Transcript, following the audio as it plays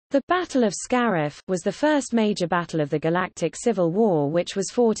The Battle of Scarif was the first major battle of the Galactic Civil War, which was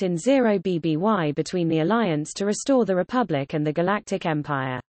fought in 0 BBY between the Alliance to restore the Republic and the Galactic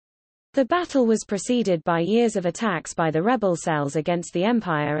Empire. The battle was preceded by years of attacks by the rebel cells against the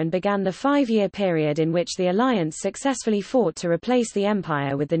Empire and began the 5-year period in which the Alliance successfully fought to replace the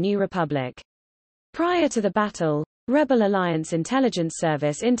Empire with the new Republic. Prior to the battle, Rebel Alliance Intelligence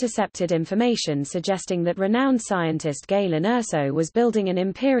Service intercepted information suggesting that renowned scientist Galen Erso was building an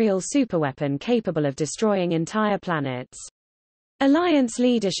Imperial superweapon capable of destroying entire planets. Alliance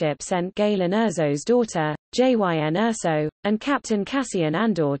leadership sent Galen Erso's daughter, Jyn Erso, and Captain Cassian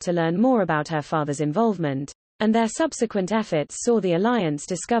Andor to learn more about her father's involvement, and their subsequent efforts saw the Alliance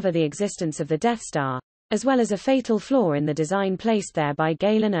discover the existence of the Death Star, as well as a fatal flaw in the design placed there by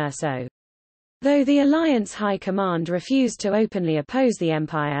Galen Erso. Though the Alliance High Command refused to openly oppose the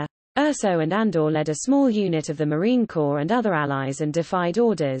Empire, Erso and Andor led a small unit of the Marine Corps and other allies and defied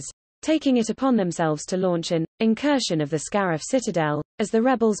orders, taking it upon themselves to launch an incursion of the Scarif Citadel, as the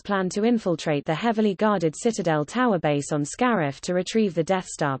rebels planned to infiltrate the heavily guarded Citadel Tower base on Scarif to retrieve the Death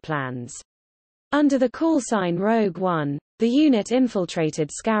Star plans. Under the call sign Rogue One, the unit infiltrated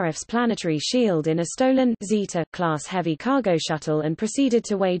Scarif's planetary shield in a stolen Zeta-class heavy cargo shuttle and proceeded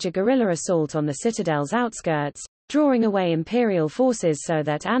to wage a guerrilla assault on the Citadel's outskirts, drawing away Imperial forces so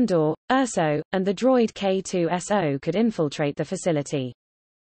that Andor, Erso, and the droid K-2SO could infiltrate the facility.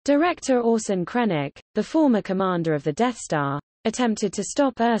 Director Orson Krennic, the former commander of the Death Star, attempted to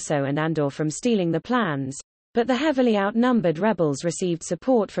stop Erso and Andor from stealing the plans, but the heavily outnumbered rebels received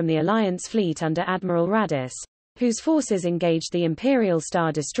support from the Alliance fleet under Admiral Raddus, whose forces engaged the Imperial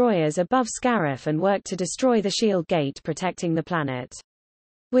Star destroyers above Scarif and worked to destroy the shield gate protecting the planet.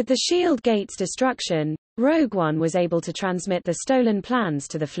 With the shield gate's destruction, Rogue One was able to transmit the stolen plans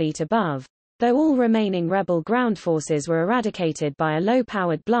to the fleet above, though all remaining rebel ground forces were eradicated by a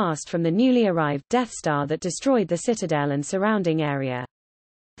low-powered blast from the newly arrived Death Star that destroyed the Citadel and surrounding area.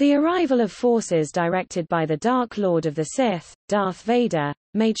 The arrival of forces directed by the Dark Lord of the Sith, Darth Vader,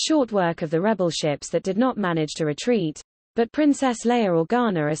 made short work of the rebel ships that did not manage to retreat, but Princess Leia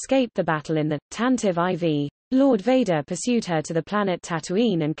Organa escaped the battle in the Tantive IV. Lord Vader pursued her to the planet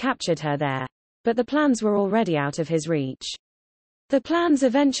Tatooine and captured her there, but the plans were already out of his reach. The plans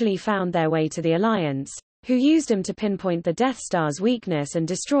eventually found their way to the Alliance, who used them to pinpoint the Death Star's weakness and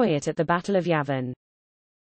destroy it at the Battle of Yavin.